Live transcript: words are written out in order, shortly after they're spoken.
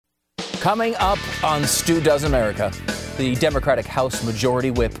Coming up on Stu Does America, the Democratic House Majority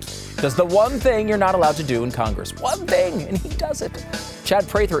Whip does the one thing you're not allowed to do in Congress. One thing, and he does it. Chad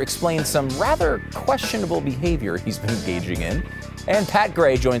Prather explains some rather questionable behavior he's been engaging in. And Pat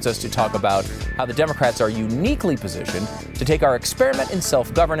Gray joins us to talk about how the Democrats are uniquely positioned to take our experiment in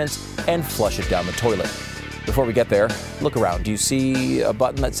self-governance and flush it down the toilet. Before we get there, look around. Do you see a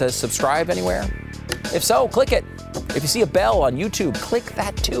button that says subscribe anywhere? If so, click it. If you see a bell on YouTube, click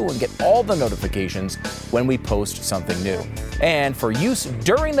that too and get all the notifications when we post something new. And for use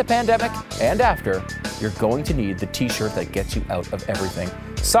during the pandemic and after, you're going to need the t-shirt that gets you out of everything.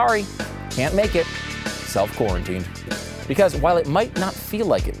 Sorry, can't make it. Self-quarantined. Because while it might not feel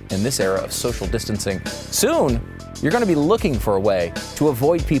like it in this era of social distancing, soon you're going to be looking for a way to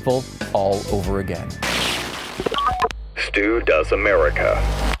avoid people all over again. Stu Does America.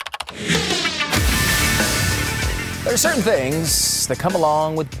 There are certain things that come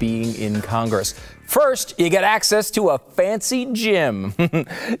along with being in Congress. First, you get access to a fancy gym.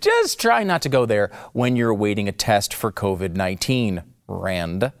 Just try not to go there when you're awaiting a test for COVID-19,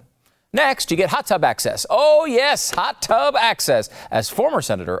 Rand. Next, you get hot tub access. Oh, yes, hot tub access. As former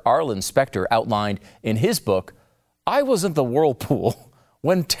Senator Arlen Specter outlined in his book, I was in the whirlpool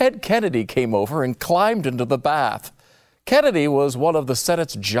when Ted Kennedy came over and climbed into the bath. Kennedy was one of the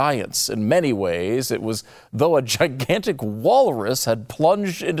Senate's giants. In many ways, it was though a gigantic walrus had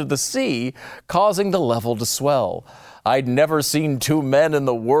plunged into the sea, causing the level to swell. I'd never seen two men in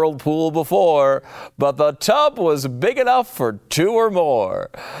the whirlpool before, but the tub was big enough for two or more.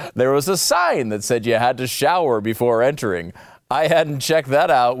 There was a sign that said you had to shower before entering. I hadn't checked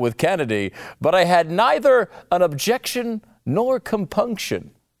that out with Kennedy, but I had neither an objection nor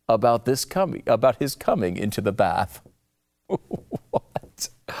compunction about his coming into the bath. What?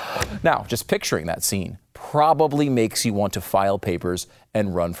 Now, just picturing that scene probably makes you want to file papers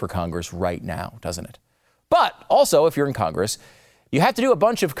and run for Congress right now, doesn't it? But also, if you're in Congress, you have to do a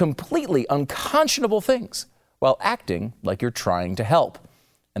bunch of completely unconscionable things while acting like you're trying to help.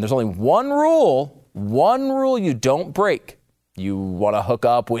 And there's only one rule you don't break. You want to hook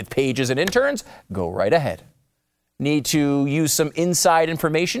up with pages and interns? Go right ahead. Need to use some inside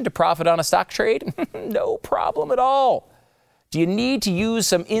information to profit on a stock trade? No problem at all. Do you need to use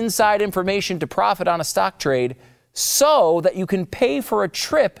some inside information to profit on a stock trade so that you can pay for a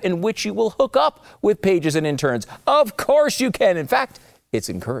trip in which you will hook up with pages and interns? Of course you can. In fact, it's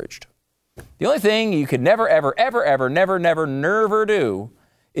encouraged. The only thing you could never do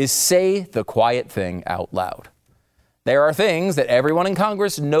is say the quiet thing out loud. There are things that everyone in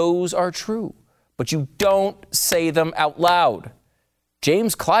Congress knows are true, but you don't say them out loud.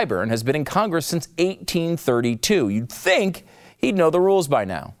 James Clyburn has been in Congress since 1832. You'd think he'd know the rules by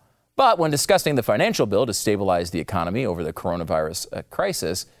now. But when discussing the financial bill to stabilize the economy over the coronavirus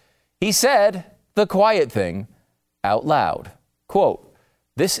crisis, he said the quiet thing out loud. Quote,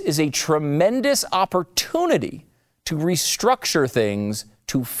 "This is a tremendous opportunity to restructure things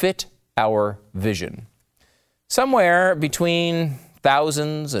to fit our vision." Somewhere between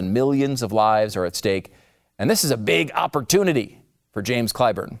thousands and millions of lives are at stake, and this is a big opportunity for James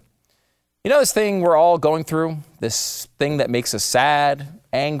Clyburn. You know this thing we're all going through? This thing that makes us sad,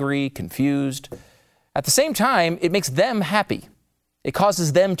 angry, confused? At the same time, it makes them happy. It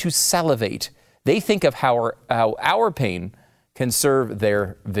causes them to salivate. They think of how our pain can serve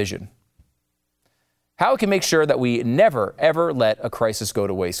their vision. How it can make sure that we never, ever let a crisis go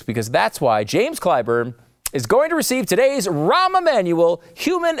to waste. Because that's why James Clyburn is going to receive today's Rahm Emanuel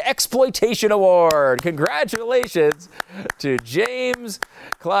Human Exploitation Award. Congratulations to James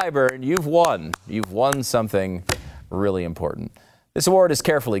Clyburn. You've won. You've won something really important. This award is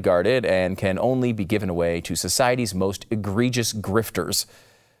carefully guarded and can only be given away to society's most egregious grifters.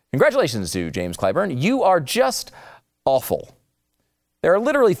 Congratulations to James Clyburn. You are just awful. There are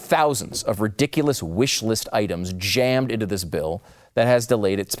literally thousands of ridiculous wish list items jammed into this bill that has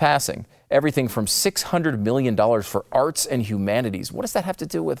delayed its passing. Everything from $600 million for arts and humanities. What does that have to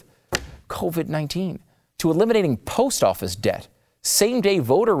do with COVID-19? To eliminating post office debt, same-day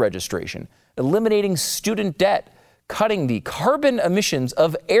voter registration, eliminating student debt, cutting the carbon emissions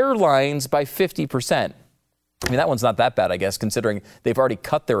of airlines by 50%. I mean, that one's not that bad, I guess, considering they've already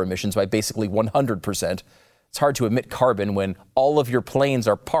cut their emissions by basically 100%. It's hard to emit carbon when all of your planes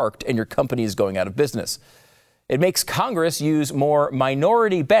are parked and your company is going out of business. It makes Congress use more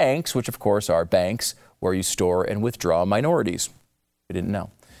minority banks, which of course are banks where you store and withdraw minorities. We didn't know.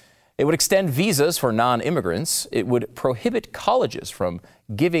 It would extend visas for non-immigrants. It would prohibit colleges from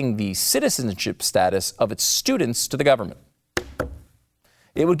giving the citizenship status of its students to the government.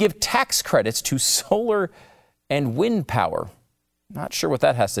 It would give tax credits to solar and wind power. Not sure what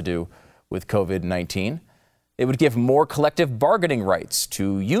that has to do with COVID-19. It would give more collective bargaining rights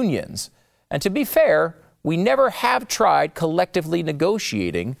to unions. And to be fair, we never have tried collectively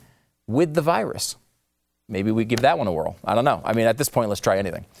negotiating with the virus. Maybe we give that one a whirl. I don't know. I mean, at this point, let's try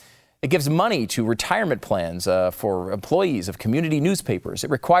anything. It gives money to retirement plans for employees of community newspapers. It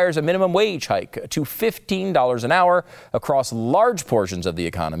requires a minimum wage hike to $15 an hour across large portions of the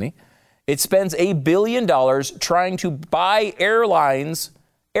economy. It spends $1 billion trying to buy airplanes.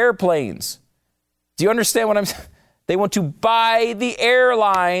 Do you understand what I'm saying? They want to buy the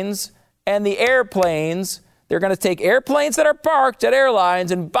airlines and the airplanes. They're going to take airplanes that are parked at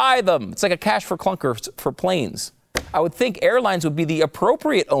airlines and buy them. It's like a cash for clunkers for planes. I would think airlines would be the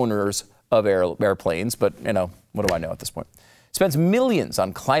appropriate owners of airplanes, but, what do I know at this point? Spends millions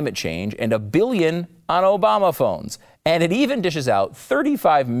on climate change and $1 billion on Obama phones. And it even dishes out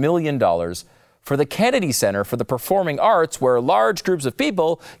 $35 million for the Kennedy Center for the Performing Arts, where large groups of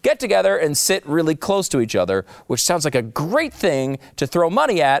people get together and sit really close to each other, which sounds like a great thing to throw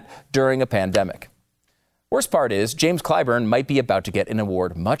money at during a pandemic. Worst part is, James Clyburn might be about to get an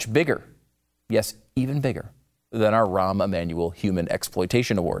award much bigger. Yes, even bigger than our Rahm Emanuel Human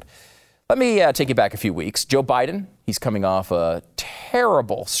Exploitation Award. Let me take you back a few weeks. Joe Biden, he's coming off a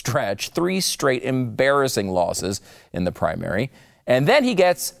terrible stretch, 3 straight embarrassing losses in the primary. And then he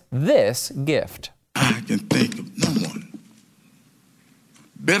gets this gift. I can think of no one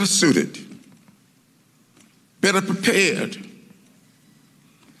better suited, better prepared.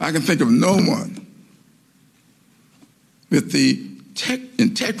 I can think of no one with the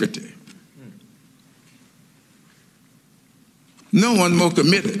integrity, no one more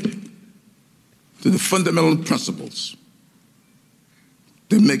committed to the fundamental principles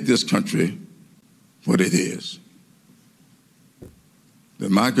that make this country what it is,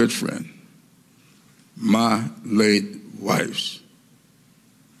 than my good friend, my late wife's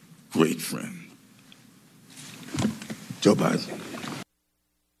great friend, Joe Biden.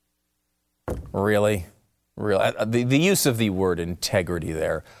 Really? The use of the word integrity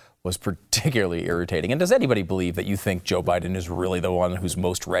there was particularly irritating. And does anybody believe that you think Joe Biden is really the one who's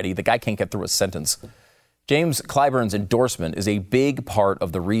most ready? The guy can't get through a sentence. James Clyburn's endorsement is a big part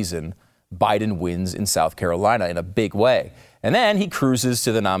of the reason Biden wins in South Carolina in a big way. And then he cruises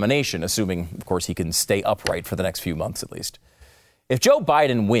to the nomination, assuming, of course, he can stay upright for the next few months at least. If Joe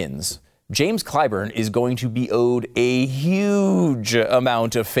Biden wins, James Clyburn is going to be owed a huge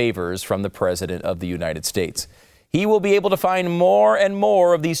amount of favors from the President of the United States. He will be able to find more and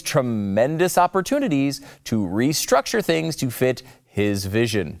more of these tremendous opportunities to restructure things to fit his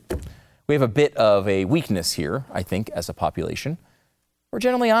vision. We have a bit of a weakness here, I think, as a population. We're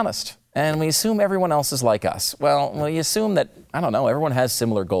generally honest, and we assume everyone else is like us. Well, we assume that, everyone has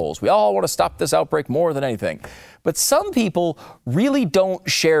similar goals. We all want to stop this outbreak more than anything. But some people really don't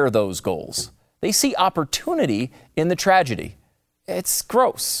share those goals. They see opportunity in the tragedy. It's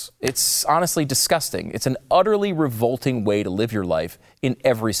gross. It's honestly disgusting. It's an utterly revolting way to live your life in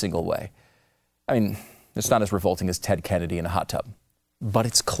every single way. I mean, it's not as revolting as Ted Kennedy in a hot tub, but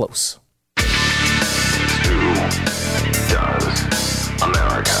it's close. Who does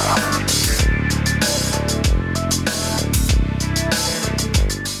America?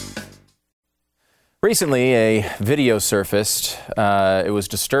 Recently, a video surfaced. It was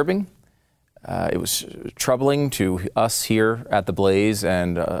disturbing. It was troubling to us here at The Blaze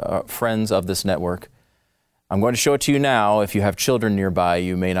and friends of this network. I'm going to show it to you now. If you have children nearby,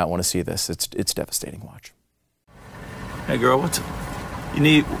 you may not want to see this. It's devastating. Watch. Hey, girl, what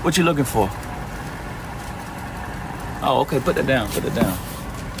you looking for? Oh, okay, put that down.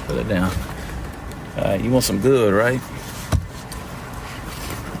 You want some good, right?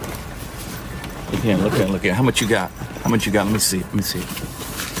 Look here. How much you got? Let me see.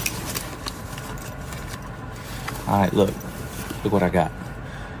 All right, look what I got.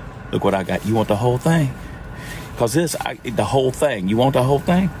 You want the whole thing? Cause the whole thing. You want the whole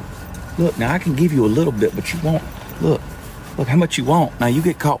thing? Look, now I can give you a little bit, but you won't. Look how much you want. Now you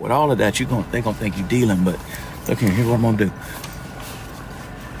get caught with all of that, they're gonna think you're dealing, but look here, here's what I'm gonna do.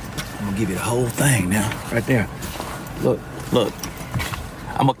 I'm gonna give you the whole thing now, right there. Look.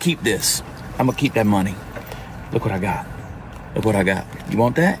 I'm gonna keep this. I'm gonna keep that money. Look what I got. You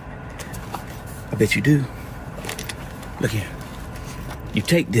want that? I bet you do. Look here. You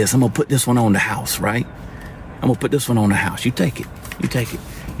take this. I'm gonna put this one on the house, right? You take it.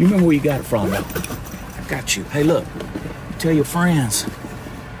 You remember where you got it from, though? I got you. Hey, look. You tell your friends.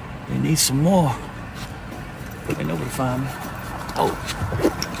 They need some more. They know where to find me. Oh.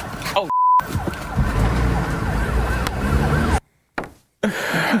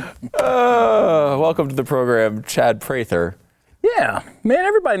 Welcome to the program, Chad Prather. Yeah, man,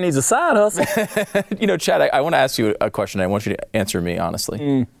 everybody needs a side hustle. Chad, I want to ask you a question. I want you to answer me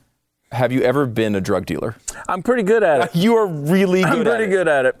honestly. Have you ever been a drug dealer? I'm pretty good at it. You are really good at it. I'm pretty good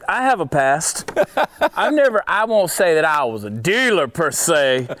at it. I have a past. I won't say that I was a dealer per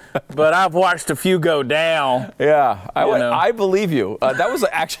se, but I've watched a few go down. Yeah, I believe you. That was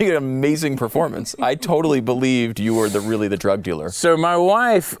actually an amazing performance. I totally believed you were really the drug dealer. So my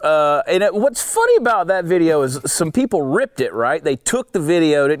wife, what's funny about that video is some people ripped it, right? They took the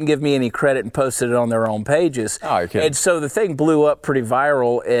video, didn't give me any credit, and posted it on their own pages. Oh, you're kidding. And so the thing blew up pretty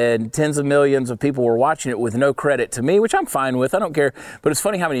viral, and tens of millions of people were watching it with no credit to me, which I'm fine with. I don't care. But it's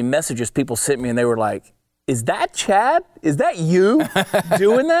funny how many messages people sent me, and they were like, is that Chad? Is that you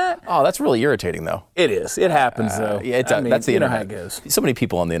doing that? Oh, that's really irritating, though. It is. It happens, though. Yeah, that's the internet. You know how it goes. So many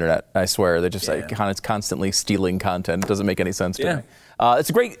people on the internet, I swear, they're just constantly stealing content. It doesn't make any sense to me.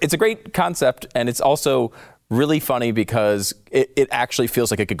 It's a great concept, and it's also really funny because it actually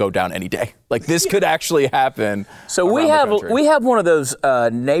feels like it could go down any day. Like this could actually happen. So we have one of those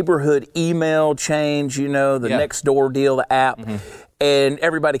neighborhood email chains, the Nextdoor deal, the app. And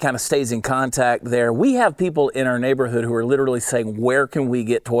everybody kind of stays in contact there. We have people in our neighborhood who are literally saying, where can we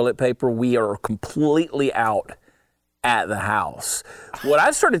get toilet paper? We are completely out at the house. What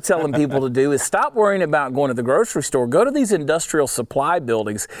I've started telling people to do is stop worrying about going to the grocery store. Go to these industrial supply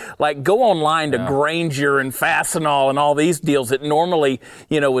buildings. Like go online to Grainger and Fastenal and all these deals that normally,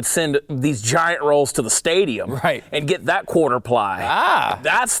 would send these giant rolls to the stadium. Right. And get that quarter ply.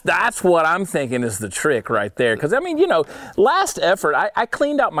 That's what I'm thinking is the trick right there. Because, last effort, I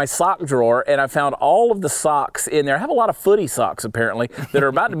cleaned out my sock drawer and I found all of the socks in there. I have a lot of footy socks, apparently, that are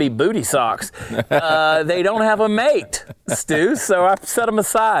about to be booty socks. They don't have a mate, Stu, so I set them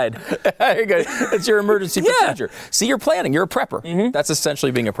aside. There you go. It's your emergency procedure. See, you're planning. You're a prepper. That's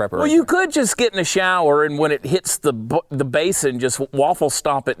essentially being a prepper. Well, you could just get in the shower and when it hits the basin, just waffle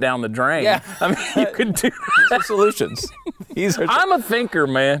stomp it down the drain. Yeah. You could do that. These are solutions. I'm a thinker,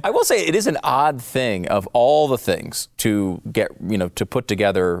 man. I will say it is an odd thing of all the things to get, to put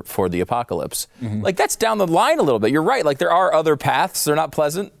together for the apocalypse. Like that's down the line a little bit. You're right. Like there are other paths. They're not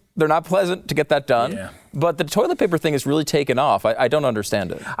pleasant. They're not pleasant to get that done. Yeah. But the toilet paper thing has really taken off. I don't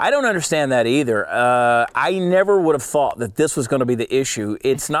understand it. I don't understand that either. I never would have thought that this was going to be the issue.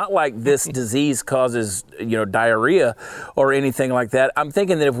 It's not like this disease causes, diarrhea or anything like that. I'm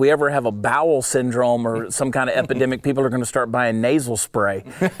thinking that if we ever have a bowel syndrome or some kind of epidemic, people are going to start buying nasal spray.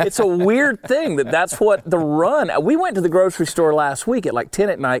 It's a weird thing that's what the run. We went to the grocery store last week at like 10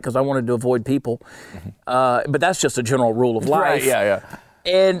 at night because I wanted to avoid people. But that's just a general rule of life. Right, yeah.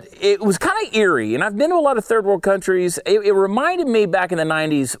 And it was kind of eerie. And I've been to a lot of third world countries. It reminded me back in the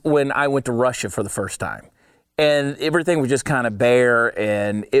 90s when I went to Russia for the first time. And everything was just kind of bare.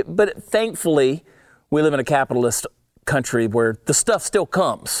 But thankfully, we live in a capitalist country where the stuff still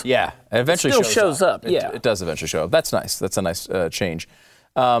comes. Yeah, it eventually shows up. It does eventually show up. That's nice. That's a nice change.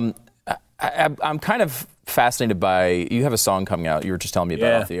 I'm kind of fascinated by, you have a song coming out, you were just telling me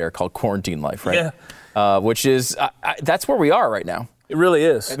about off the air, called Quarantine Life, right? Yeah. Which is, that's where we are right now. It really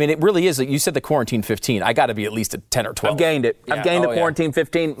is. I mean, it really is. You said the Quarantine 15. I got to be at least a 10 or 12. I've gained it. Yeah. I've gained the Quarantine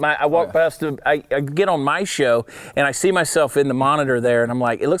 15. I walk past, I get on my show, and I see myself in the monitor there, and I'm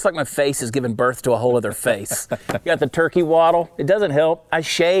like, it looks like my face has given birth to a whole other face. Got the turkey waddle. It doesn't help. I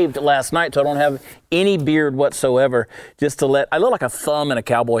shaved last night, so I don't have any beard whatsoever, I look like a thumb in a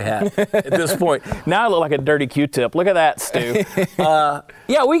cowboy hat at this point. Now I look like a dirty Q-tip. Look at that, Stu.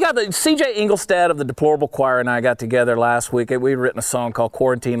 We got the C.J. Engelstad of the Deplorable Choir and I got together last week. We'd written a song called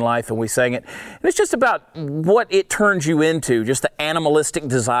Quarantine Life, and we sang it. And it's just about what it turns you into, just the animalistic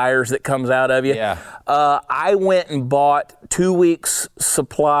desires that comes out of you. Yeah. I went and bought 2 weeks'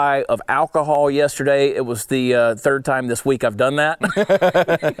 supply of alcohol yesterday. It was the third time this week I've done that.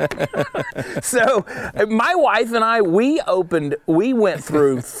 So my wife and I, we went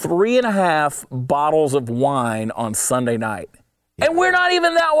through 3.5 bottles of wine on Sunday night. Yeah. And we're not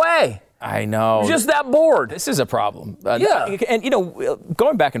even that way. I know. Just that bored. This is a problem. Yeah. And,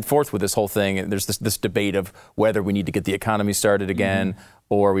 going back and forth with this whole thing, and there's this debate of whether we need to get the economy started again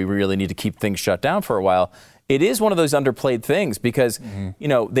or we really need to keep things shut down for a while. It is one of those underplayed things because,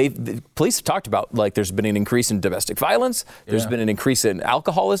 the police have talked about, like, there's been an increase in domestic violence. There's been an increase in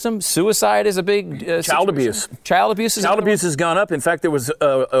alcoholism. Suicide is a big Child abuse. Child abuse has gone up. In fact, there was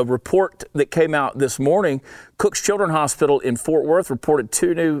a report that came out this morning. Cook's Children's Hospital in Fort Worth reported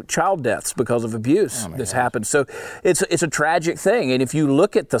 2 new child deaths because of abuse that's happened. So it's a tragic thing. And if you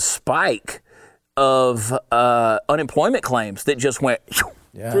look at the spike of unemployment claims that just went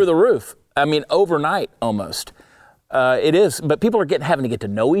through the roof. I mean, overnight almost. It is. But people are having to get to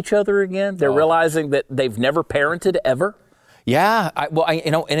know each other again. They're realizing that they've never parented ever. Yeah,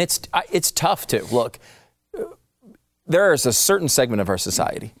 and it's tough too. Look, there is a certain segment of our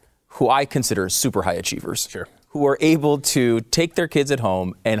society who I consider super high achievers, who are able to take their kids at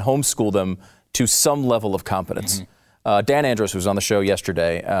home and homeschool them to some level of competence. Dan Andros, who was on the show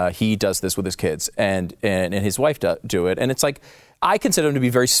yesterday, he does this with his kids, and his wife do it, and it's like, I consider them to be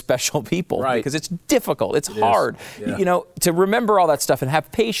very special people because it's difficult, it's hard, to remember all that stuff and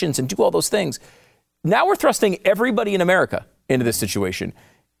have patience and do all those things. Now we're thrusting everybody in America into this situation.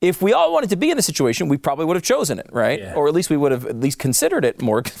 If we all wanted to be in the situation, we probably would have chosen it, right? Yeah. Or at least we would have at least considered it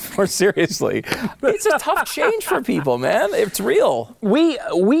more seriously. It's a tough change for people, man. It's real. We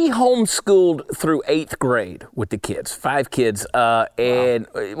homeschooled through 8th grade with the kids, 5 kids, and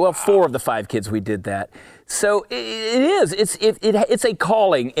 4 of the 5 kids we did that. So it's a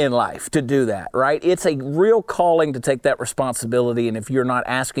calling in life to do that, right? It's a real calling to take that responsibility, and if you're not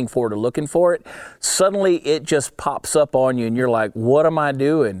asking for it or looking for it, suddenly it just pops up on you, and you're like, what am I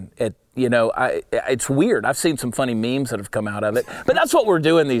doing? It's weird. I've seen some funny memes that have come out of it, but that's what we're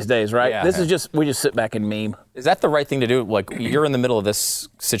doing these days, right? Yeah. This is we just sit back and meme. Is that the right thing to do? Like, you're in the middle of this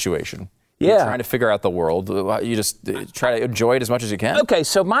situation. Yeah. You're trying to figure out the world. You just try to enjoy it as much as you can. Okay,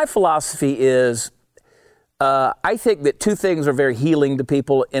 so my philosophy is, I think that 2 things are very healing to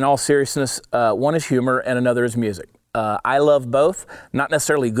people in all seriousness. One is humor and another is music. I love both, not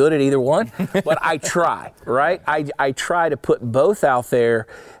necessarily good at either one, but I try, right? I try to put both out there,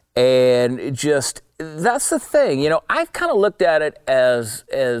 and just, that's the thing. I've kind of looked at it as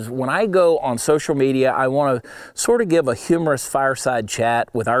when I go on social media, I want to sort of give a humorous fireside chat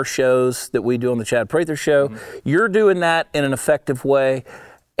with our shows that we do on the Chad Prather Show. You're doing that in an effective way.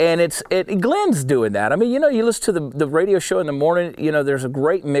 And Glenn's doing that. I mean, you listen to the radio show in the morning, there's a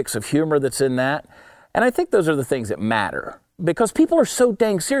great mix of humor that's in that. And I think those are the things that matter, because people are so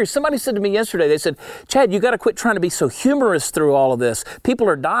dang serious. Somebody said to me yesterday, they said, Chad, you got to quit trying to be so humorous through all of this. People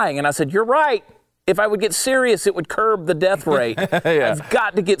are dying. And I said, you're right. If I would get serious, it would curb the death rate. I've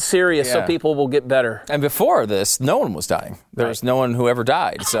got to get serious so people will get better. And before this, no one was dying. There was no one who ever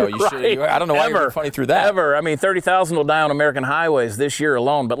died. So I don't know why you're funny through that. Ever. I mean, 30,000 will die on American highways this year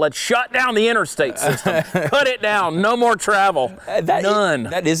alone, but let's shut down the interstate system. Cut it down. No more travel. None.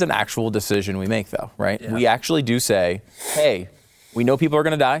 That is an actual decision we make, though, right? Yeah. We actually do say, hey, we know people are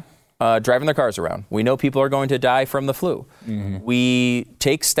going to die. Driving their cars around. We know people are going to die from the flu. We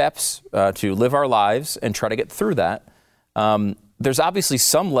take steps to live our lives and try to get through that. There's obviously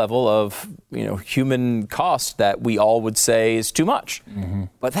some level of human cost that we all would say is too much,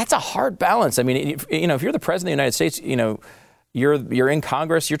 but that's a hard balance. I mean, if you're the president of the United States, you're in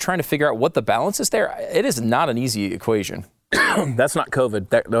Congress, you're trying to figure out what the balance is there. It is not an easy equation. That's not COVID.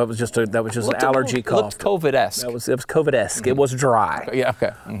 That was just an allergy cough. Looked COVID-esque. It was COVID-esque. It was dry. Yeah.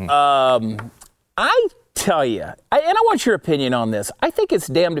 Okay. I tell you, and I want your opinion on this. I think it's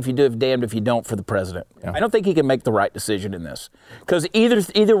damned if you do, damned if you don't for the president. Yeah. I don't think he can make the right decision in this, because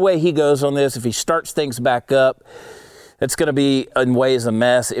either way he goes on this, if he starts things back up, it's going to be in ways a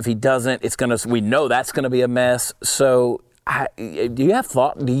mess. If he doesn't, we know that's going to be a mess. So. Do you have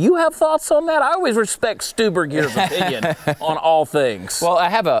thoughts on that? I always respect Stu Burgier's opinion on all things. Well, I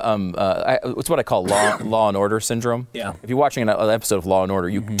have it's what I call law and order syndrome. Yeah. If you're watching an episode of Law and Order,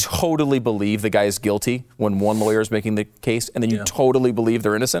 you totally believe the guy is guilty when one lawyer is making the case, and then you totally believe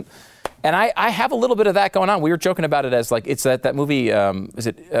they're innocent. And I have a little bit of that going on. We were joking about it as like it's that movie, is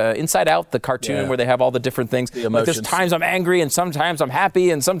it Inside Out, the cartoon where they have all the different things. The emotions. Like there's times I'm angry and sometimes I'm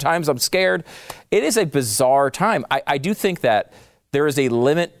happy and sometimes I'm scared. It is a bizarre time. I do think that there is a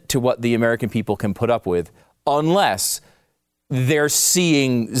limit to what the American people can put up with unless they're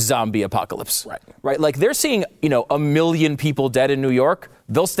seeing zombie apocalypse. Right? Like they're seeing, 1 million people dead in New York.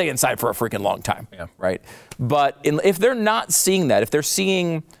 They'll stay inside for a freaking long time. Yeah. Right? But if they're not seeing that, if they're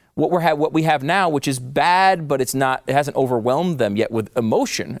seeing what we have now, which is bad, but it hasn't overwhelmed them yet with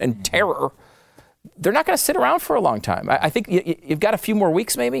emotion and terror, they're not going to sit around for a long time. I think you've got a few more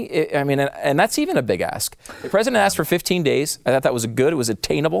weeks maybe. I mean, and that's even a big ask. The president asked for 15 days. I thought that was good. It was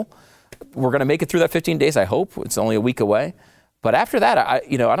attainable. We're going to make it through that 15 days, I hope. It's only a week away. But after that, I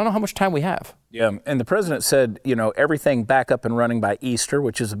don't know how much time we have. Yeah, and the president said, everything back up and running by Easter,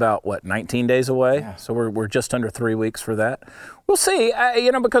 which is about, 19 days away? Yeah. So we're just under 3 weeks for that. We'll see,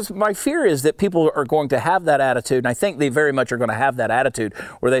 because my fear is that people are going to have that attitude, and I think they very much are going to have that attitude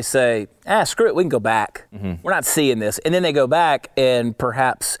where they say, screw it, we can go back. We're not seeing this. And then they go back, and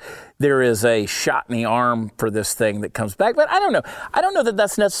perhaps there is a shot in the arm for this thing that comes back. But I don't know. I don't know that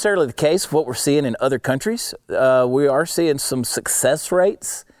that's necessarily the case, what we're seeing in other countries. We are seeing some success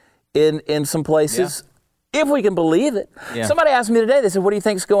rates in some places. If we can believe it. Yeah. Somebody asked me today, they said, what do you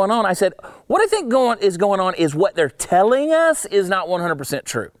think's going on? I said, what I think is going on is what they're telling us is not 100%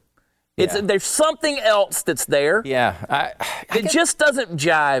 true. There's something else that's there. Yeah. It just doesn't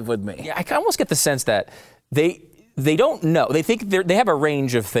jive with me. Yeah, I can almost get the sense that they don't know. They think they have a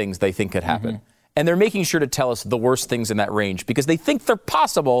range of things they think could happen. Mm-hmm. And they're making sure to tell us the worst things in that range because they think they're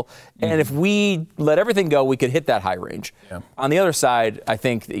possible. And if we let everything go, we could hit that high range. Yeah. On the other side, I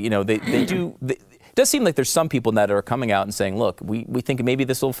think that, they do. It does seem like there's some people that are coming out and saying, look, we think maybe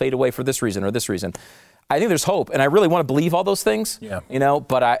this will fade away for this reason or this reason. I think there's hope, and I really want to believe all those things. Yeah.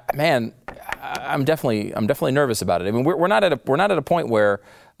 But I'm definitely nervous about it. I mean, we're not at a point where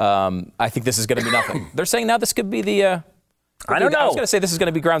I think this is going to be nothing. They're saying now this could be the. I don't know. I was going to say this is going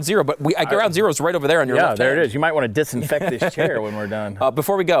to be ground zero, but ground zero is right over there on your left there hand. it is. You might want to disinfect this chair when we're done.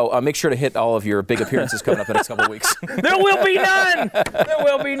 Before we go, make sure to hit all of your big appearances coming up the next couple of weeks. There will be none. There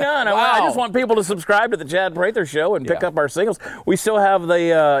will be none. Wow. I just want people to subscribe to the Chad Prather Show and pick up our singles. We still have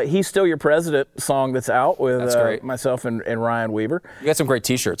the He's Still Your President song that's out with myself and Ryan Weaver. You got some great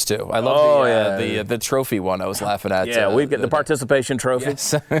T-shirts, too. I love the trophy one I was laughing at. Yeah, we've got the participation trophy.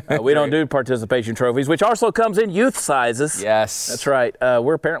 Yes. We don't do participation trophies, which also comes in youth sizes. Yes. That's right.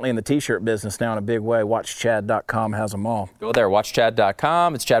 We're apparently in the T-shirt business now in a big way. WatchChad.com has them all. Go there,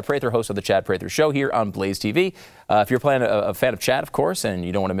 WatchChad.com. It's Chad Prather, host of the Chad Prather Show here on Blaze TV. If you're a fan of Chad, of course, and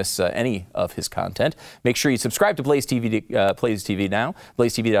you don't want to miss any of his content, make sure you subscribe to Blaze TV. Blaze TV now.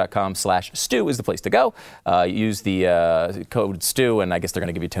 BlazeTV.com/Stu is the place to go. Use the code Stu, and I guess they're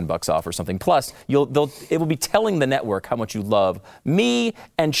going to give you $10 off or something. Plus, it will be telling the network how much you love me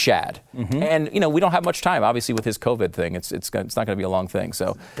and Chad. Mm-hmm. And we don't have much time, obviously, with his COVID thing. It's not going to be a long thing,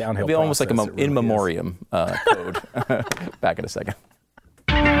 so it'll be almost like an in memoriam code. Back in a second.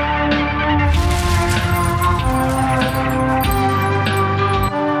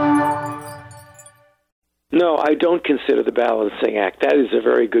 No, I don't consider the balancing act. That is a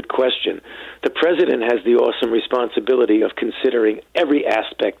very good question. The president has the awesome responsibility of considering every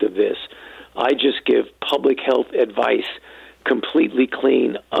aspect of this. I just give public health advice, completely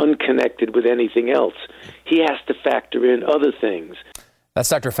clean, unconnected with anything else. He has to factor in other things. That's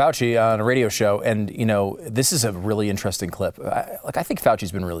Dr. Fauci on a radio show, and this is a really interesting clip. I think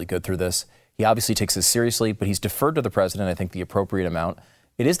Fauci's been really good through this. He obviously takes this seriously, but he's deferred to the president, I think, the appropriate amount.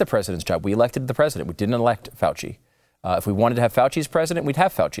 It is the president's job. We elected the president. We didn't elect Fauci. If we wanted to have Fauci as president, we'd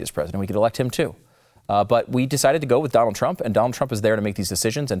have Fauci as president. We could elect him too. But we decided to go with Donald Trump, and Donald Trump is there to make these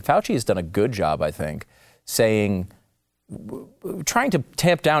decisions. And Fauci has done a good job, I think, trying to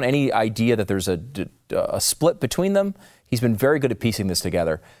tamp down any idea that there's a split between them. He's been very good at piecing this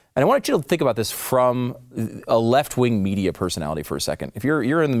together. And I want you to think about this from a left-wing media personality for a second. If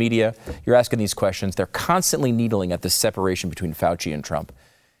you're in the media, you're asking these questions, they're constantly needling at the separation between Fauci and Trump.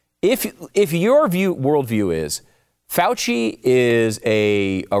 If your worldview is Fauci is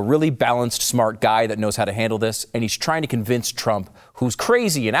a really balanced, smart guy that knows how to handle this, and he's trying to convince Trump, who's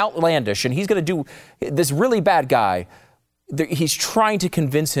crazy and outlandish, and he's going to do this really bad guy, he's trying to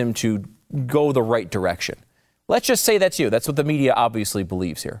convince him to go the right direction. Let's just say that's you. That's what the media obviously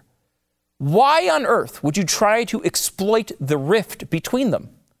believes here. Why on earth would you try to exploit the rift between them?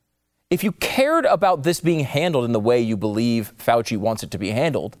 If you cared about this being handled in the way you believe Fauci wants it to be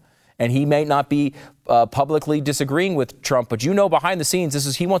handled, and he may not be publicly disagreeing with Trump, but behind the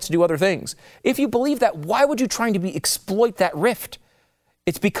scenes, he wants to do other things. If you believe that, why would you try to exploit that rift?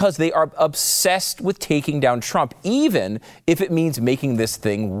 It's because they are obsessed with taking down Trump, even if it means making this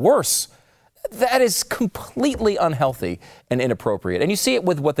thing worse. That is completely unhealthy and inappropriate. And you see it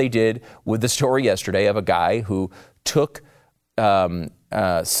with what they did with the story yesterday of a guy who took some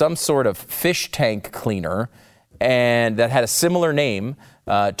sort of fish tank cleaner and that had a similar name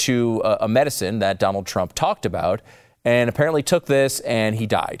to a medicine that Donald Trump talked about, and apparently took this and he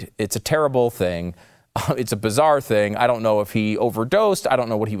died. It's a terrible thing. It's a bizarre thing. I don't know if he overdosed. I don't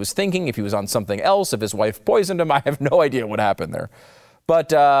know what he was thinking, if he was on something else, if his wife poisoned him. I have no idea what happened there.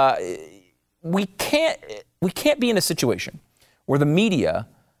 But we can't be in a situation where the media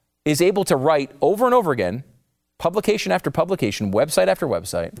is able to write over and over again, publication after publication, website after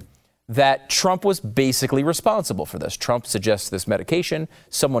website, that Trump was basically responsible for this. Trump suggests this medication,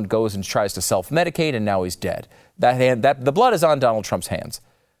 someone goes and tries to self-medicate, and now he's dead. The blood is on Donald Trump's hands.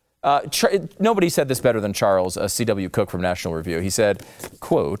 Nobody said this better than Charles C.W. Cook from National Review. He said,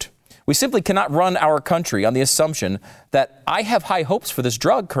 quote, "We simply cannot run our country on the assumption that I have high hopes for this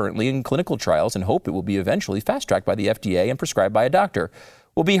drug currently in clinical trials and hope it will be eventually fast-tracked by the FDA and prescribed by a doctor.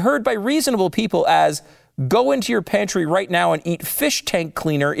 Will be heard by reasonable people as, go into your pantry right now and eat fish tank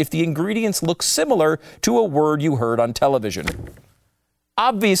cleaner if the ingredients look similar to a word you heard on television."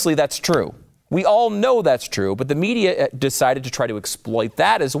 Obviously, that's true. We all know that's true, but the media decided to try to exploit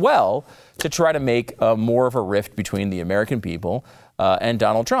that as well to try to make more of a rift between the American people and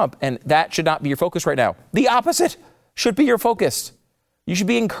Donald Trump. And that should not be your focus right now. The opposite should be your focus. You should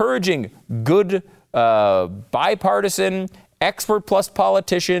be encouraging good, bipartisan, expert plus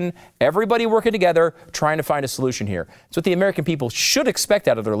politician, everybody working together, trying to find a solution here. It's what the American people should expect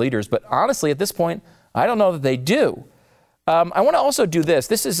out of their leaders. But honestly, at this point, I don't know that they do. I want to also do this.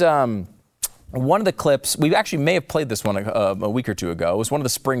 This is one of the clips. We actually may have played this one a week or two ago. It was one of the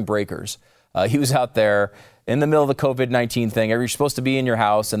spring breakers. He was out there in the middle of the COVID-19 thing. You're supposed to be in your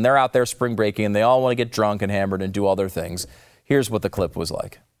house, and they're out there spring breaking, and they all want to get drunk and hammered and do all their things. Here's what the clip was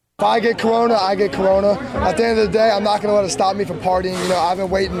like. If I get corona, I get corona. At the end of the day, I'm not going to let it stop me from partying. You know,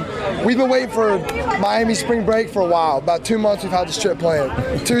 we've been waiting for Miami spring break for a while. About 2 months we've had this trip planned.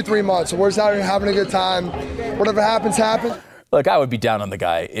 2-3 months. So we're just out here having a good time. Whatever happens, happens. Look, I would be down on the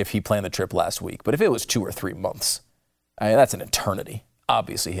guy if he planned the trip last week. But if it was 2 or 3 months, that's an eternity.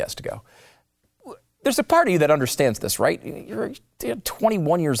 Obviously, he has to go. There's a part of you that understands this, right? You're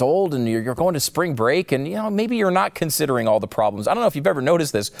 21 years old and you're going to spring break and, maybe you're not considering all the problems. I don't know if you've ever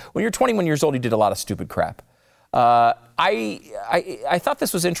noticed this. When you're 21 years old, you did a lot of stupid crap. I thought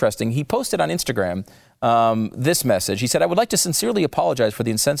this was interesting. He posted on Instagram this message. He said, I would like to sincerely apologize for the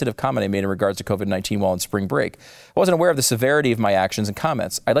insensitive comment I made in regards to COVID-19 while on spring break. I wasn't aware of the severity of my actions and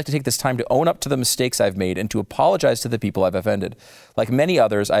comments. I'd like to take this time to own up to the mistakes I've made and to apologize to the people I've offended. Like many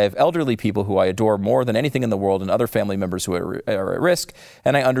others, I have elderly people who I adore more than anything in the world and other family members who are at risk,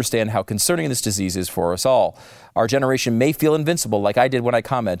 and I understand how concerning this disease is for us all. Our generation may feel invincible like I did when I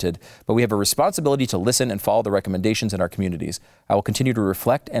commented, but we have a responsibility to listen and follow the recommendations in our communities. I will continue to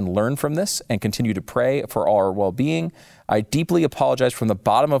reflect and learn from this and continue to pray for our well-being. I deeply apologize from the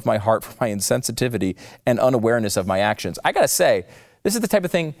bottom of my heart for my insensitivity and unawareness of my actions. I got to say, this is the type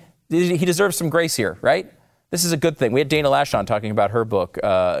of thing, he deserves some grace here, right? This is a good thing. We had Dana Lash on talking about her book,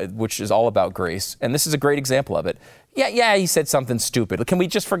 which is all about grace, and this is a great example of it. Yeah, he said something stupid. Can we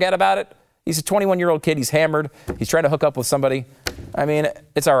just forget about it? He's a 21-year-old kid. He's hammered. He's trying to hook up with somebody. I mean,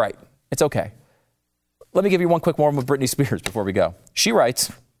 it's all right. It's okay. Let me give you one quick moment with Britney Spears before we go. She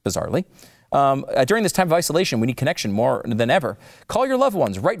writes, bizarrely, during this time of isolation, we need connection more than ever. Call your loved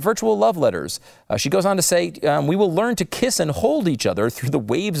ones. Write virtual love letters. She goes on to say, we will learn to kiss and hold each other through the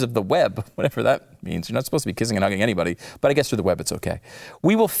waves of the web, whatever that means. You're not supposed to be kissing and hugging anybody, but I guess through the web it's okay.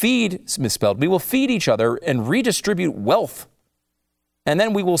 We will feed, misspelled, we will feed each other and redistribute wealth. And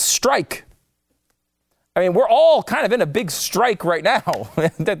then we will strike. I mean, we're all kind of in a big strike right now.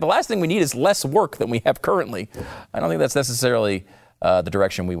 The last thing we need is less work than we have currently. I don't think that's necessarily the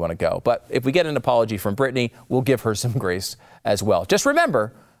direction we want to go. But if we get an apology from Britney, we'll give her some grace as well. Just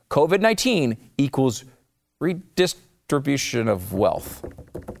remember, COVID-19 equals redistribution of wealth.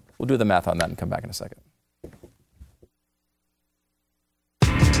 We'll do the math on that and come back in a second.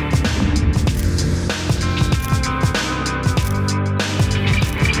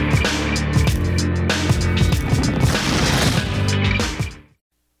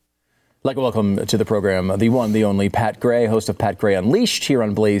 I'd like to welcome to the program the one, the only Pat Gray, host of Pat Gray Unleashed here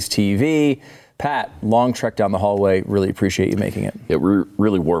on Blaze TV. Pat, long trek down the hallway. Really appreciate you making it. It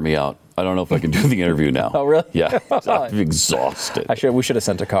really wore me out. I don't know if I can do the interview now. Oh, really? Yeah. I'm exhausted. We should have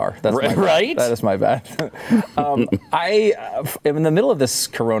sent a car. That's right? My bad. Right? That is my bad. I am in the middle of this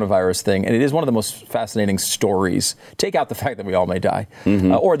coronavirus thing, and it is one of the most fascinating stories. Take out the fact that we all may die,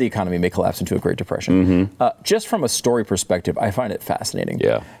 or the economy may collapse into a Great Depression. Just from a story perspective, I find it fascinating.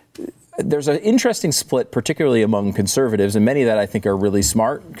 Yeah. There's an interesting split, particularly among conservatives, and many that I think are really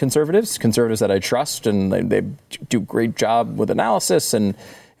smart conservatives that I trust, and they do a great job with analysis and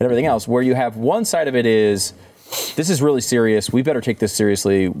everything else, where you have one side of it is, this is really serious, we better take this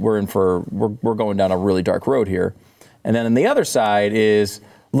seriously, we're going down a really dark road here. And then on the other side is,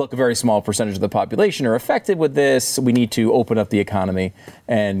 look, a very small percentage of the population are affected with this, we need to open up the economy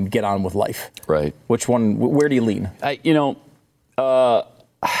and get on with life. Right. Which one, where do you lean?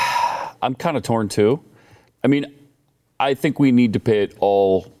 I'm kind of torn too. I mean, I think we need to pay it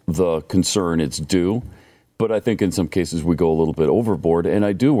all the concern it's due, but I think in some cases we go a little bit overboard, and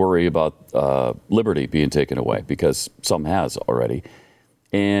I do worry about liberty being taken away, because some has already.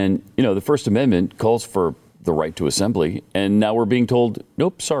 And, the First Amendment calls for the right to assembly, and now we're being told,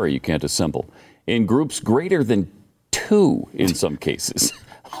 nope, sorry, you can't assemble. In groups greater than 2 in some cases.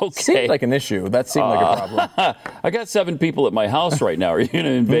 Okay. Seemed like an issue. That seemed like a problem. I got 7 people at my house right now. Are you going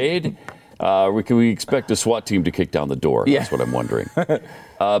to invade? Can we expect a SWAT team to kick down the door? Yeah. That's what I'm wondering.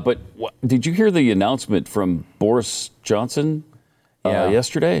 But did you hear the announcement from Boris Johnson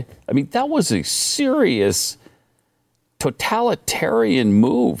yesterday? I mean, that was a serious totalitarian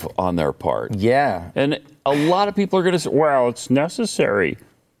move on their part. Yeah. And a lot of people are going to say, well, it's necessary.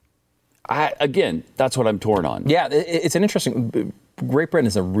 Again, that's what I'm torn on. Yeah, it's an interesting. Great Britain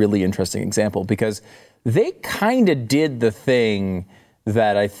is a really interesting example because they kind of did the thing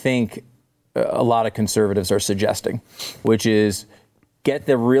that I think a lot of conservatives are suggesting, which is get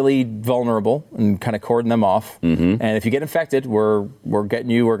the really vulnerable and kind of cordon them off. And if you get infected, we're getting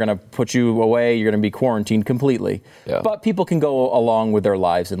you. We're going to put you away. You're going to be quarantined completely. Yeah. But people can go along with their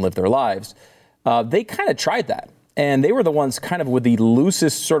lives and live their lives. They kind of tried that. And they were the ones kind of with the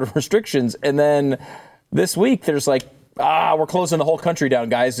loosest sort of restrictions. And then this week, there's like, we're closing the whole country down,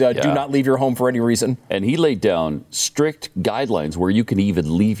 guys. Do not leave your home for any reason. And he laid down strict guidelines where you can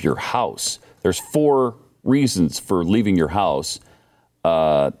even leave your house. There's 4 reasons for leaving your house.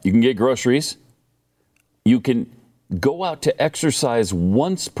 You can get groceries. You can go out to exercise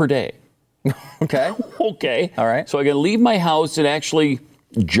once per day. Okay. Okay. All right. So I can leave my house and actually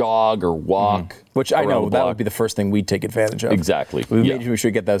jog or walk. Which I know the that block. would be the first thing we'd take advantage of. Exactly. We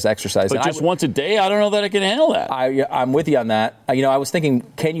should get those exercises. But just once a day, I don't know that I can handle that. I'm with you on that. I was thinking,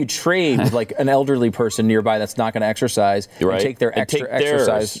 can you trade with like an elderly person nearby that's not going to exercise and take their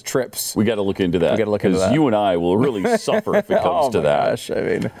exercise trips? We got to look into that. We got to look into that. Because you and I will really suffer if it comes to that. Gosh,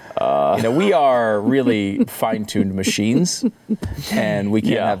 I mean, we are really fine-tuned machines, and we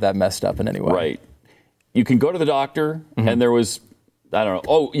can't have that messed up in any way. Right. You can go to the doctor, and there was, I don't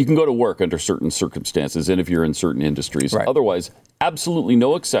know. Oh, you can go to work under certain circumstances and if you're in certain industries. Right. Otherwise, absolutely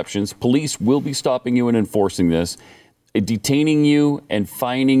no exceptions. Police will be stopping you and enforcing this, detaining you and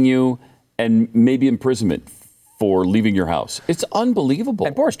fining you, and maybe imprisonment for leaving your house. It's unbelievable.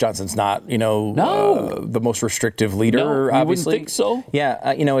 And Boris Johnson's not, the most restrictive leader, No, obviously. You wouldn't think so.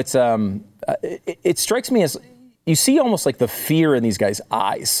 Yeah, it strikes me as you see almost like the fear in these guys'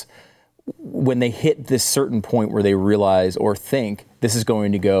 eyes when they hit this certain point where they realize or think this is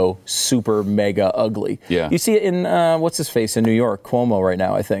going to go super mega ugly. Yeah. You see it in, what's his face in New York, Cuomo right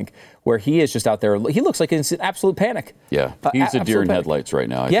now, I think, where he is just out there. He looks like it's in absolute panic. Yeah, he's a deer in headlights right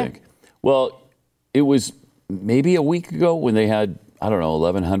now, I think. Well, it was maybe a week ago when they had,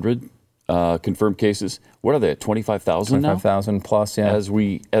 1,100 confirmed cases. What are they at, 25,000 now? 25,000 plus, yeah. As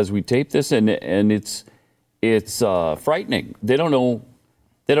we tape this, and it's frightening. They don't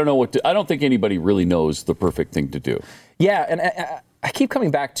know what to. I don't think anybody really knows the perfect thing to do. Yeah, and I keep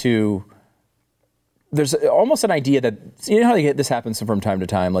coming back to. There's almost an idea that how this happens from time to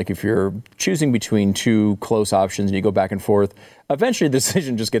time. Like if you're choosing between 2 close options and you go back and forth, eventually the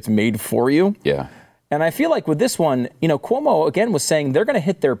decision just gets made for you. Yeah. And I feel like with this one, Cuomo again was saying they're going to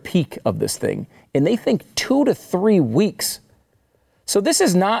hit their peak of this thing, and they think 2 to 3 weeks. So this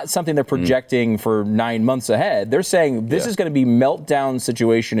is not something they're projecting for 9 months ahead. They're saying this is going to be meltdown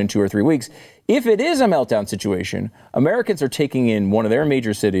situation in 2 or 3 weeks. If it is a meltdown situation, Americans are taking in one of their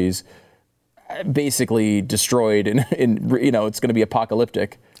major cities, basically destroyed, and it's going to be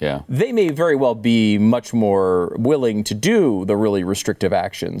apocalyptic. Yeah. They may very well be much more willing to do the really restrictive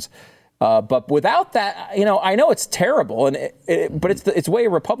actions. But without that, I know it's terrible, but it's the way a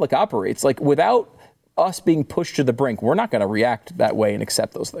republic operates. Like without us being pushed to the brink, we're not going to react that way and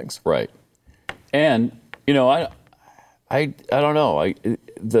accept those things. Right. And I don't know.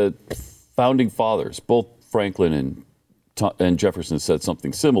 The founding fathers, both Franklin and Jefferson, said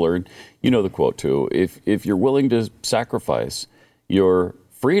something similar, and the quote too. If you're willing to sacrifice your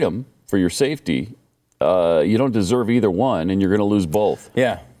freedom for your safety, you don't deserve either one, and you're going to lose both.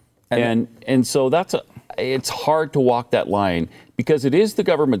 Yeah. And so it's hard to walk that line because it is the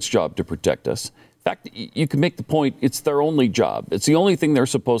government's job to protect us. In fact, you can make the point it's their only job. It's the only thing they're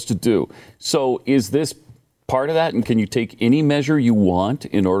supposed to do. So is this part of that? And can you take any measure you want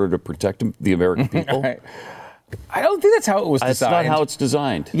in order to protect the American people? Right. I don't think that's how it was designed. That's not how it's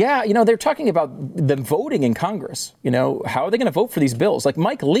designed. Yeah, they're talking about them voting in Congress. How are they going to vote for these bills? Like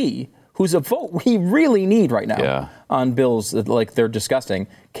Mike Lee, who's a vote we really need right now on bills that like they're discussing,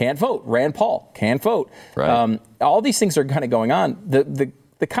 can't vote. Rand Paul can't vote. Right. All these things are kind of going on.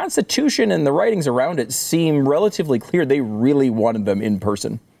 The Constitution and the writings around it seem relatively clear. They really wanted them in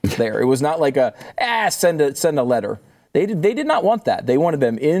person there. It was not like send a letter. They did not want that. They wanted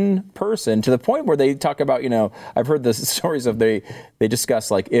them in person to the point where they talk about, I've heard the stories of they discuss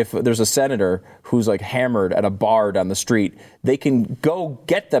like if there's a senator who's like hammered at a bar down the street, they can go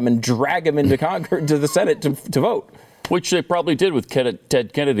get them and drag him into Congress, to the Senate to vote. Which they probably did with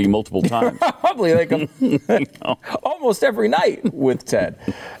Ted Kennedy multiple times. Probably like almost every night with Ted.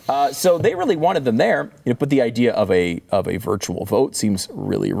 So they really wanted them there. But the idea of a virtual vote seems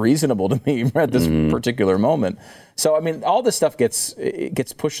really reasonable to me at this particular moment. So I mean, all this stuff gets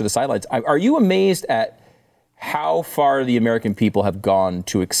pushed to the sidelines. Are you amazed at how far the American people have gone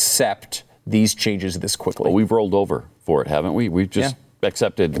to accept these changes this quickly. Well, we've rolled over for it, haven't we? We've just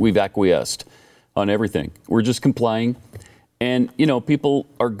accepted, we've acquiesced on everything. We're just complying. And, people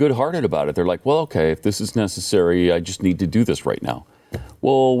are good-hearted about it. They're like, well, okay, if this is necessary, I just need to do this right now.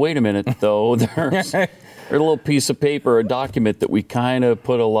 Well, wait a minute, though. There's a little piece of paper, a document that we kind of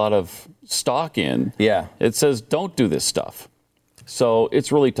put a lot of stock in. Yeah. It says, don't do this stuff. So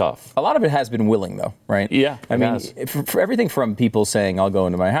it's really tough. A lot of it has been willing, though, right? Yeah, I mean, for everything from people saying, I'll go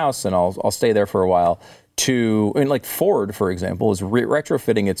into my house and I'll stay there for a while, to, like Ford, for example, is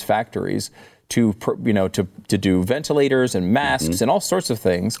retrofitting its factories to do ventilators and masks and all sorts of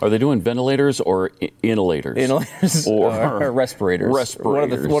things. Are they doing ventilators or inhalators? Inhalators or respirators.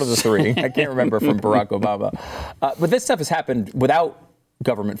 Respirators. One of the three. I can't remember from Barack Obama. But this stuff has happened without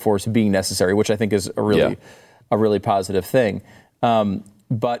government force being necessary, which I think is a really positive thing.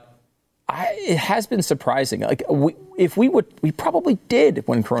 But it has been surprising. Like we probably did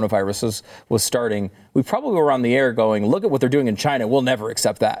when coronavirus was starting. We probably were on the air going, look at what they're doing in China. We'll never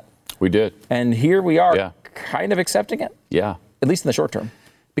accept that. We did. And here we are kind of accepting it. Yeah. At least in the short term.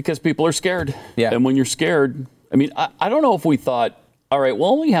 Because people are scared. Yeah. And when you're scared, I mean, I don't know if we thought, all right, we'll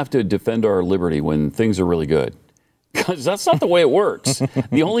only have to defend our liberty when things are really good. Because that's not the way it works.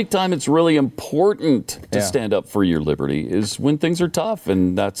 The only time it's really important to stand up for your liberty is when things are tough,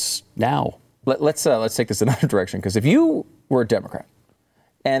 and that's now. Let's take this in another direction, because if you were a Democrat,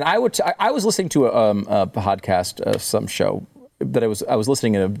 and I was listening to a podcast, some show that I was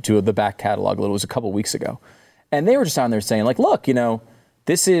listening to the back catalog. It was a couple weeks ago, and they were just on there saying, like, look,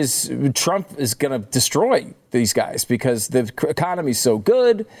 Trump is going to destroy these guys because the economy's so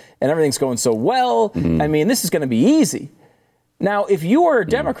good and everything's going so well. I mean, this is going to be easy. Now, if you are a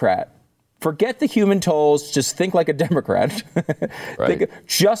Democrat, forget the human tolls. Just think like a Democrat. Right. Think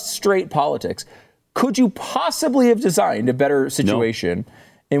just straight politics. Could you possibly have designed a better situation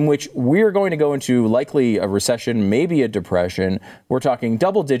in which we're going to go into likely a recession, maybe a depression? We're talking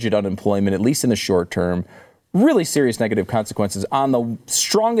double-digit unemployment, at least in the short term. Really serious negative consequences on the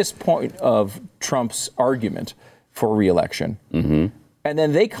strongest point of Trump's argument for re-election. Mm-hmm. And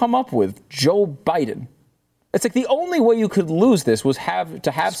then they come up with Joe Biden. It's like the only way you could lose this was have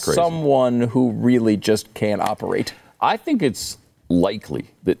someone who really just can't operate. I think it's likely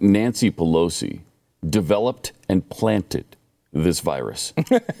that Nancy Pelosi developed and planted this virus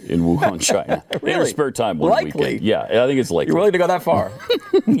in Wuhan, China. Really? In her spare time one weekend. Yeah, I think it's likely. You're willing to go that far?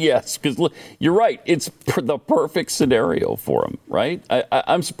 Yes, because you're right. It's the perfect scenario for him, right?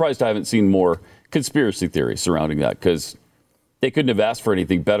 I'm surprised I haven't seen more conspiracy theories surrounding that, because they couldn't have asked for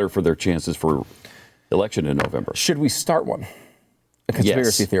anything better for their chances for election in November. Should we start one? A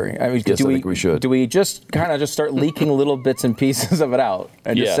conspiracy theory? I mean, I think we should. Do we just start leaking little bits and pieces of it out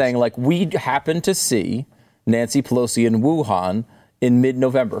and just saying, like, we happen to see Nancy Pelosi in Wuhan in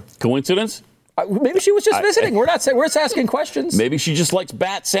mid-November? Coincidence? Maybe she was just visiting. We're just asking questions. Maybe she just likes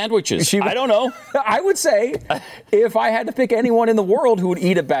bat sandwiches. I don't know. I would say if I had to pick anyone in the world who would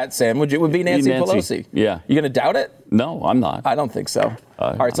eat a bat sandwich, it would be Nancy Pelosi. Yeah. You going to doubt it? No, I'm not. I don't think so.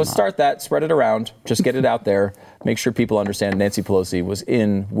 All right, so start that. Spread it around. Just get it out there. Make sure people understand Nancy Pelosi was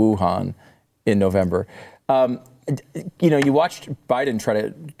in Wuhan in November. You watched Biden try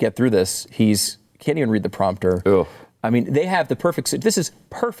to get through this. Can't even read the prompter. Ugh. I mean, they have the perfect. This is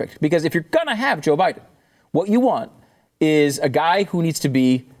perfect, because if you're going to have Joe Biden, what you want is a guy who needs to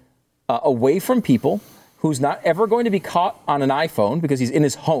be away from people, who's not ever going to be caught on an iPhone because he's in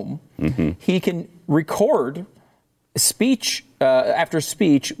his home. Mm-hmm. He can record speech after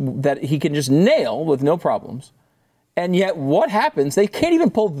speech that he can just nail with no problems. And yet what happens? They can't even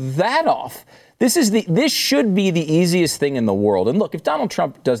pull that off. This should be the easiest thing in the world. And look, if Donald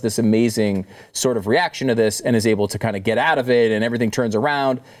Trump does this amazing sort of reaction to this and is able to kind of get out of it and everything turns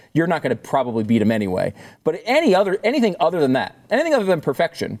around, you're not going to probably beat him anyway. But anything other than that, anything other than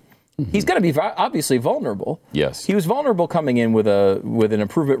perfection, he's going to be obviously vulnerable. Yes. He was vulnerable coming in with an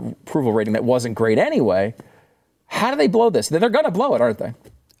approval rating that wasn't great anyway. How do they blow this? They're going to blow it, aren't they?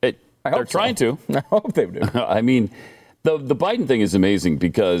 They're trying to. I hope they do. I mean, the Biden thing is amazing,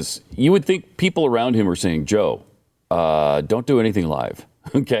 because you would think people around him are saying, Joe, don't do anything live.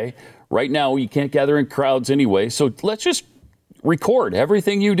 Okay. Right now, you can't gather in crowds anyway. So let's just record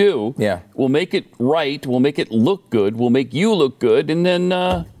everything you do. Yeah. We'll make it right. We'll make it look good. We'll make you look good. And then,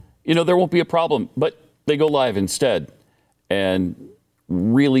 there won't be a problem. But they go live instead. And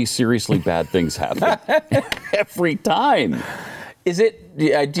really seriously bad things happen every time. Do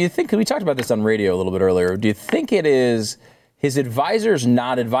you think, because we talked about this on radio a little bit earlier, do you think it is his advisors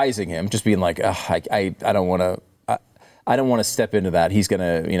not advising him, just being like, I don't want to, I don't want to step into that. He's going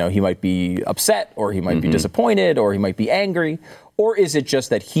to, he might be upset, or he might be disappointed, or he might be angry. Or is it just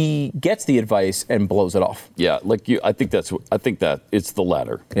that he gets the advice and blows it off? Yeah, I think that it's the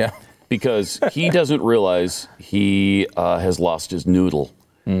latter. Yeah. Because he doesn't realize he has lost his noodle.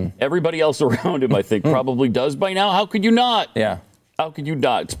 Everybody else around him, I think, probably does by now. How could you not? Yeah. How could you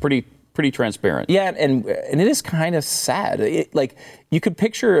not? It's pretty transparent. Yeah, and it is kind of sad. You could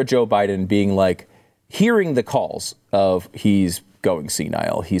picture a Joe Biden being like, hearing the calls of he's going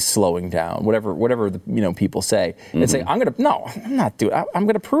senile, he's slowing down, whatever the, people say, and say, I'm not doing it. I'm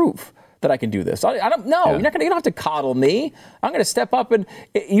going to prove that I can do this. I don't know. Yeah. You don't have to coddle me. I'm going to step up, and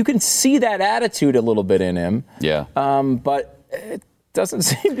you can see that attitude a little bit in him. Yeah. But it doesn't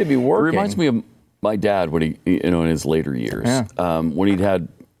seem to be working. It reminds me of my dad when he, in his later years, when he'd had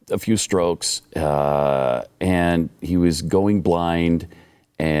a few strokes, and he was going blind,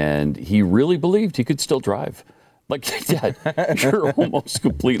 and he really believed he could still drive. Like, Dad, you're almost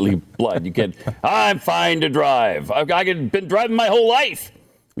completely blind. I'm fine to drive. I've been driving my whole life.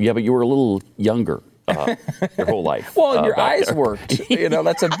 Yeah, but you were a little younger your whole life. Well, your eyes worked.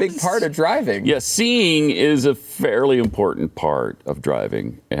 That's a big part of driving. Yeah, seeing is a fairly important part of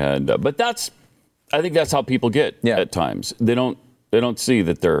driving, and but I think that's how people get at times. They don't see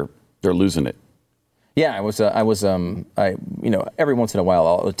that they're losing it. Yeah, every once in a while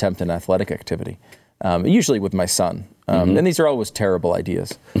I'll attempt an athletic activity, usually with my son. And these are always terrible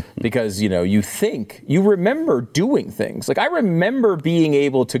ideas because, you remember doing things. Like, I remember being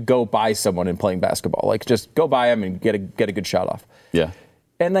able to go by someone and playing basketball, like just go by them and get a good shot off. Yeah.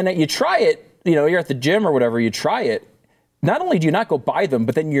 And then you try it, you're at the gym or whatever, you try it. Not only do you not go by them,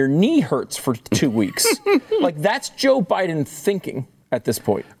 but then your knee hurts for 2 weeks. Like, that's Joe Biden thinking at this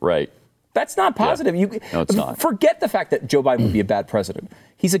point. Right. That's not positive. Yeah. No, it's not. Forget the fact that Joe Biden would be a bad president.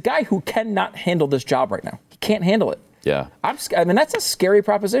 He's a guy who cannot handle this job right now. He can't handle it. Yeah. That's a scary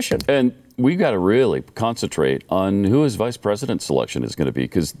proposition. And we've got to really concentrate on who his vice president selection is going to be,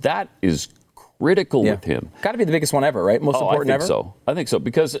 because that is critical with him. Got to be the biggest one ever, right? Most important ever? I think so.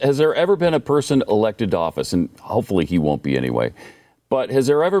 Because has there ever been a person elected to office, and hopefully he won't be anyway, but has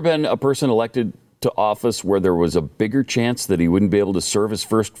there ever been a person elected to office where there was a bigger chance that he wouldn't be able to serve his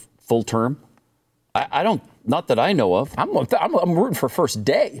first full term? I don't, not that I know of. I'm rooting for first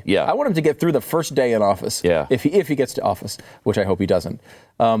day. Yeah. I want him to get through the first day in office. Yeah. If he gets to office, which I hope he doesn't.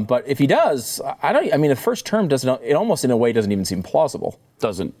 But if he does, the first term doesn't, it almost in a way doesn't even seem plausible.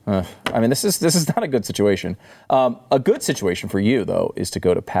 Doesn't. This is not a good situation. A good situation for you, though, is to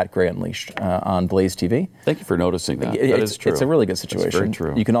go to Pat Gray Unleashed on Blaze TV. Thank you for noticing that. That is true. It's a really good situation. That's very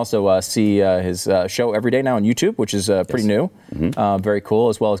true. You can also see his show every day now on YouTube, which is pretty new. Very cool,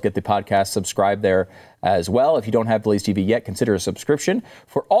 as well as get the podcast. Subscribe there as well. If you don't have Blaze TV yet, consider a subscription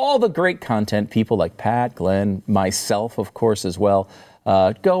for all the great content. People like Pat, Glenn, myself, of course, as well.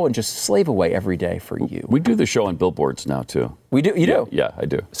 Go and just slave away every day for you. We do the show on billboards now, too. We do? You do? Yeah, I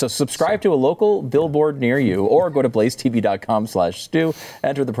do. So subscribe to a local billboard near you, or go to blazetv.com/Stu.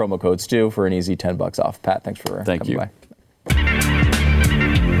 Enter the promo code Stu for an easy $10 off. Pat, thanks for coming by.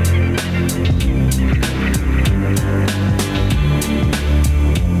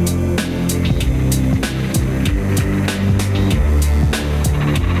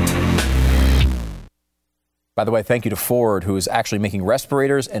 By the way, thank you to Ford, who is actually making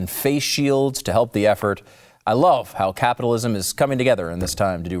respirators and face shields to help the effort. I love how capitalism is coming together in this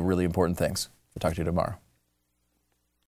time to do really important things. We'll talk to you tomorrow.